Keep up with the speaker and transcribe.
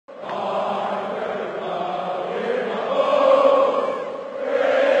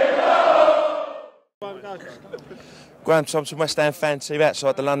Graham Thompson, West Ham fan TV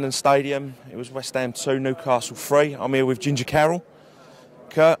outside the London Stadium. It was West Ham 2, Newcastle 3. I'm here with Ginger Carroll.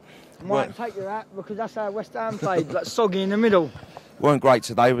 Kurt. Might take your hat because that's how West Ham played, like soggy in the middle. Weren't great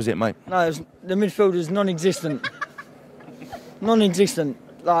today, was it, mate? No, the midfield was non-existent. Non-existent.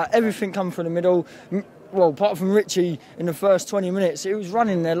 Like, everything come from the middle. Well, apart from Richie in the first 20 minutes, it was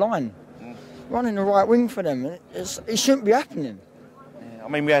running their line. Running the right wing for them. It shouldn't be happening. Yeah, I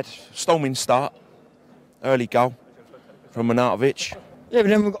mean, we had a storming start. Early goal from Manatovic. Yeah, but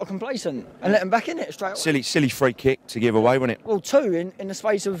then we got complacent and let them back in it straight away. Silly free kick to give away, wasn't it? Well, two in the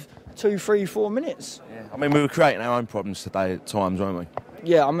space of 2, 3, 4 minutes. Yeah. I mean, we were creating our own problems today at times, weren't we?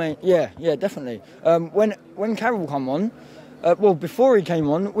 Yeah, I mean, yeah, definitely. When Carroll come on, well, before he came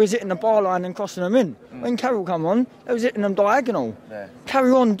on, we was hitting the bar line and crossing them in. When Carroll come on, they was hitting them diagonal. Yeah. Carry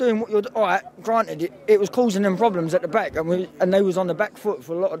on doing what you're... All right, granted, it was causing them problems at the back, and they was on the back foot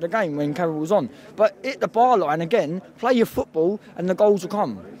for a lot of the game when Carroll was on. But hit the bar line again, play your football, and the goals will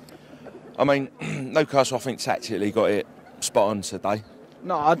come. I mean, Newcastle, I think, tactically got it spot on today.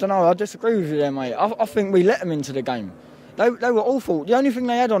 No, I don't know. I disagree with you there, mate. I think we let them into the game. They were awful. The only thing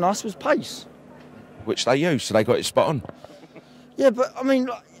they had on us was pace. Which they used, so they got it spot on. Yeah, but I mean,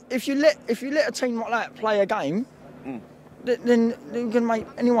 if you let a team like that play a game, then you can make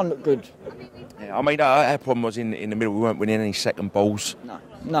anyone look good. Yeah, I mean, our problem was in the middle. We weren't winning any second balls. No.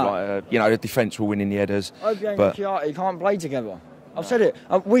 Like, the defence were winning the headers. Obiang and Chiati can't play together. I've said it.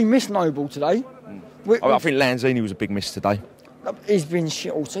 We missed Noble today. I think Lanzini was a big miss today. He's been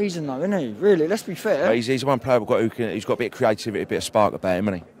shit all season, though, isn't he? Really, let's be fair. But he's one player who's got a bit of creativity, a bit of spark about him,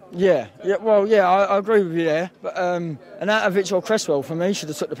 hasn't he? Yeah. Well, I agree with you there. But Anatovic or Cresswell, for me, should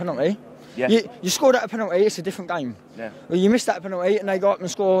have took the penalty. Yeah. You scored at a penalty, it's a different game. Yeah. Well, you missed that penalty and they got up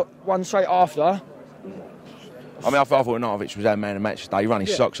and scored one straight after. I mean, I thought Anatovic was our man of the match today. He ran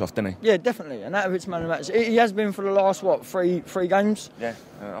his socks off, didn't he? Yeah, definitely. Anatovic man of the match. He has been for the last, three games? Yeah.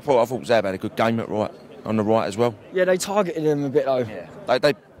 I thought Zab had a good game on the right as well. Yeah, they targeted him a bit, though. Yeah.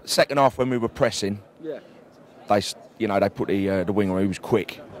 They second half when we were pressing, they put the winger who was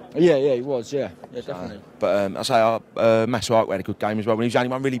quick. Yeah, he was, yeah, definitely. But I say, Masuaku had a good game as well. When he was the only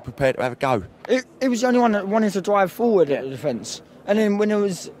one really prepared to have a go. He was the only one that wanted to drive forward at the defence. And then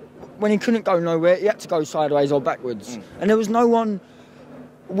when he couldn't go nowhere, he had to go sideways or backwards. And there was no one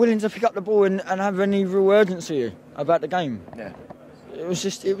willing to pick up the ball and have any real urgency about the game. Yeah. It was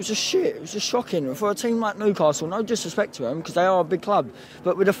just shit. It was just shocking for a team like Newcastle. No disrespect to them because they are a big club,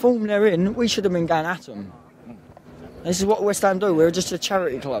 but with the form they're in, we should have been going at them. This is what West Ham do. We're just a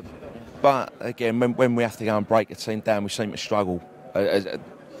charity club. But again, when we have to go and break a team down, we seem to struggle.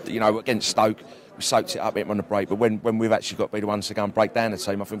 Against Stoke, we soaked it up a bit on the break. But when we've actually got to be the ones to go and break down the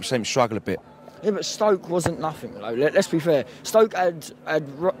team, I think we seem to struggle a bit. Yeah, but Stoke wasn't nothing, though. Let's be fair. Stoke had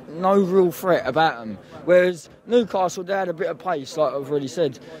no real threat about them. Whereas Newcastle, they had a bit of pace, like I've already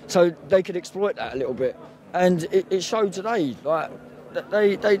said. So they could exploit that a little bit. And it showed today. Like,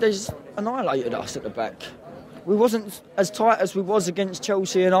 they just annihilated us at the back. We wasn't as tight as we was against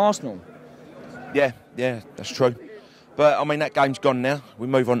Chelsea and Arsenal. Yeah, that's true. But, I mean, that game's gone now. We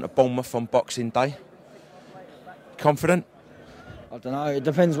move on to Bournemouth on Boxing Day. Confident? I don't know. It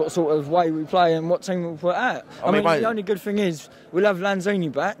depends what sort of way we play and what team we'll put out. I mean, the only good thing is we'll have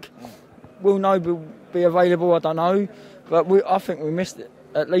Lanzini back. Will Noble be available? I don't know. But I think we missed it.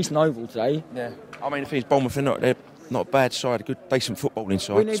 At least Noble today. Yeah. I mean, if he's Bournemouth, they're not a bad side, a good, decent footballing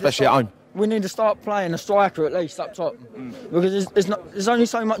side, especially at home. We need to start playing a striker at least up top because there's only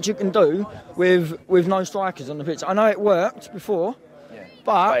so much you can do with no strikers on the pitch. I know it worked before,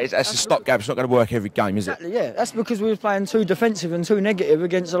 but that's a stopgap. It's not going to work every game, is it? Exactly, yeah. That's because we were playing too defensive and too negative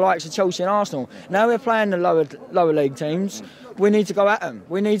against the likes of Chelsea and Arsenal. Now we're playing the lower league teams. We need to go at them.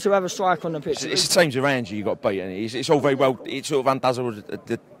 We need to have a striker on the pitch. It's the teams around you got to beat. It's all very well. It sort of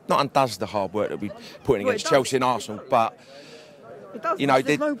undoes the hard work that we put in against Chelsea and Arsenal, but. It does.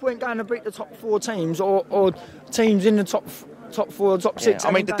 There's no point going to beat the top 4 teams or teams in the top 4, top 6.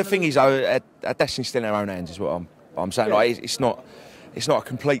 I mean, the thing is, our destiny's still in our own hands, is what I'm saying. Yeah. Like, it's not a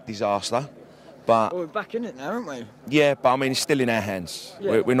complete disaster, but we're back in it now, aren't we? Yeah, but I mean, it's still in our hands.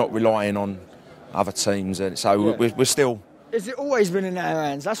 Yeah. We're not relying on other teams, and so we're still. Has it always been in our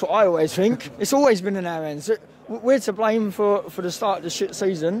hands? That's what I always think. It's always been in our hands. We're to blame for the start of the shit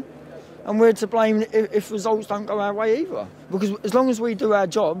season. And we're to blame if results don't go our way either. Because as long as we do our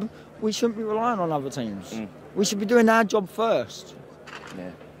job, we shouldn't be relying on other teams. We should be doing our job first.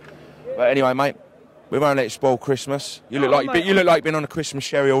 Yeah. But anyway, mate, we won't let it spoil Christmas. You look like you've been on a Christmas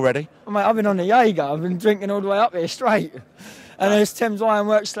sherry already. Oh, mate, I've been on the Jaeger. I've been drinking all the way up here straight. And there's Thames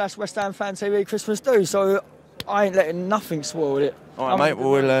Ironworks / West Ham Fan TV Christmas do. So I ain't letting nothing spoil it. All right, mate.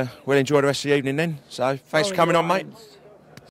 Well, we'll enjoy the rest of the evening then. So thanks for coming on, mate.